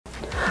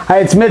Hi,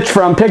 it's Mitch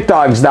from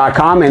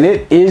PickDawgz.com, and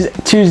it is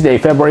Tuesday,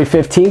 February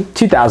 15th,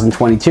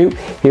 2022,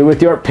 here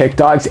with your Pick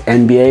Dawgz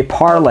NBA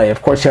Parlay.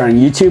 Of course, here on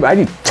YouTube, I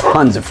do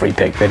tons of free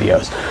pick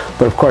videos,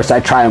 but of course, I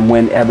try and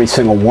win every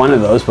single one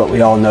of those, but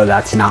we all know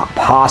that's not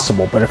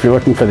possible. But if you're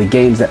looking for the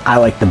games that I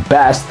like the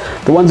best,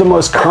 the ones I'm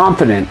most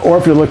confident, or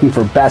if you're looking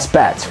for best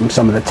bets from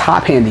some of the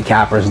top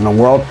handicappers in the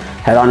world,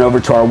 head on over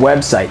to our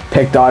website,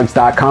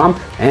 PickDawgz.com,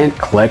 and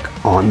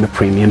click on the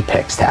Premium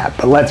Picks tab.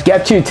 But let's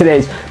get to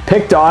today's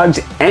Pick Dawgz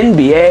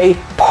NBA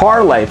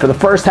Parlay. For the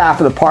first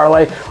half of the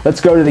parlay, let's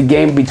go to the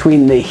game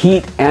between the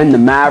Heat and the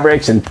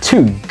Mavericks, and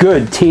two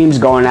good teams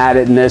going at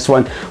it in this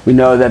one. We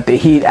know that the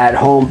Heat at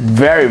home,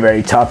 very,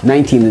 very tough,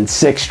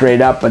 19-6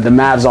 straight up, but the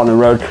Mavs on the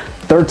road,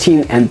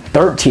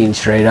 13-13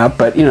 straight up.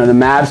 But you know, the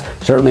Mavs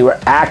certainly were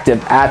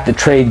active at the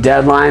trade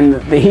deadline.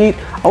 The Heat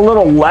a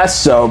little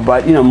less so,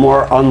 but you know,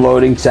 more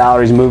unloading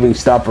salaries, moving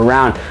stuff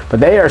around.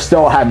 But they are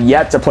still have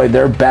yet to play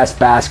their best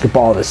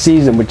basketball of the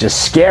season, which is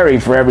scary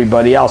for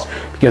everybody else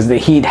because the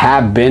Heat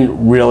have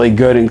been really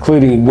good,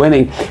 including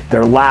winning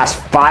their last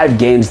 5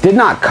 games. Did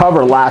not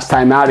cover last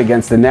time out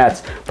against the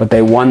Nets, but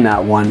they won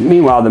that one.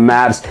 Meanwhile, the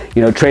Mavs,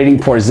 you know, trading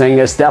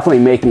Porzingis, definitely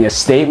making a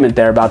statement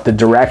there about the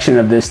direction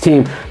of this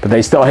team, but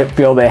they still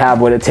feel they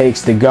have what it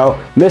takes to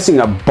go. Missing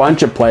a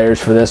bunch of players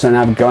for this one,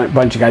 have a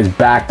bunch of guys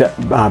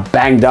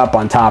banged up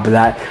on top of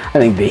that. I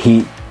think the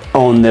Heat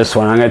own this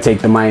one. I'm going to take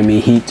the Miami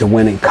Heat to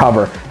win and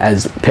cover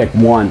as pick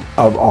one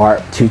of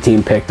our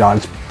two-team Pick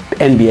Dawgz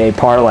NBA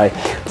parlay.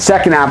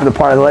 Second half of the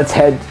parlay, let's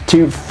head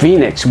to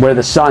Phoenix, where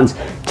the Suns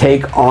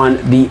take on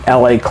the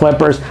LA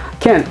Clippers.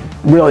 Can't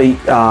really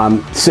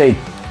say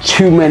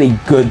too many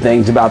good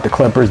things about the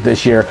Clippers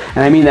this year, and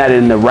I mean that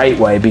in the right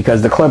way,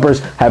 because the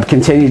Clippers have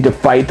continued to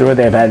fight through it.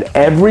 They've had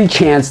every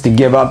chance to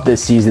give up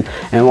this season,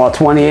 and while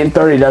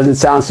 28-30 doesn't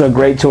sound so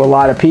great to a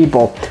lot of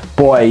people,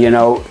 boy, you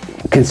know,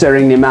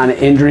 considering the amount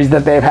of injuries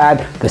that they've had,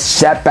 the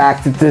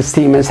setback that this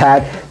team has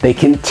had, they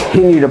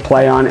continue to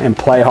play on and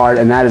play hard,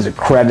 and that is a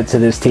credit to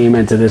this team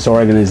and to this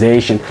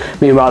organization.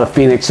 Meanwhile, the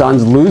Phoenix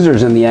Suns,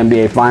 losers in the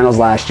NBA Finals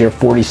last year,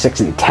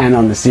 46-10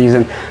 on the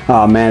season.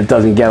 Oh man, it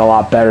doesn't get a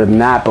lot better than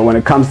that. But when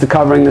it comes to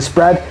covering the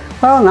spread,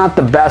 well, not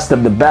the best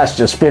of the best,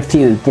 just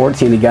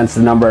 15-14 against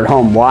the number at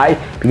home. Why?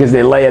 Because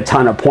they lay a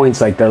ton of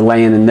points like they're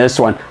laying in this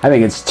one. I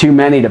think it's too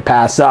many to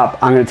pass up.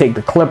 I'm going to take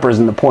the Clippers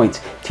and the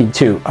points, team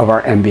 2 of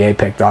our NBA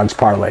Pick Dawgz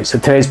parlay. So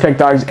today's Pick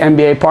Dawgz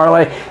NBA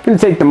parlay, going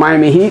to take the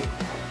Miami Heat,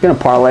 going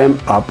to parlay them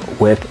up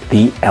with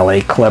the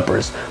LA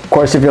Clippers. Of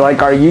course, if you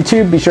like our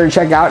YouTube, be sure to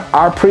check out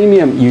our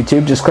premium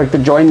YouTube. Just click the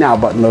Join Now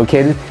button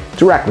located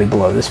directly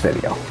below this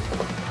video.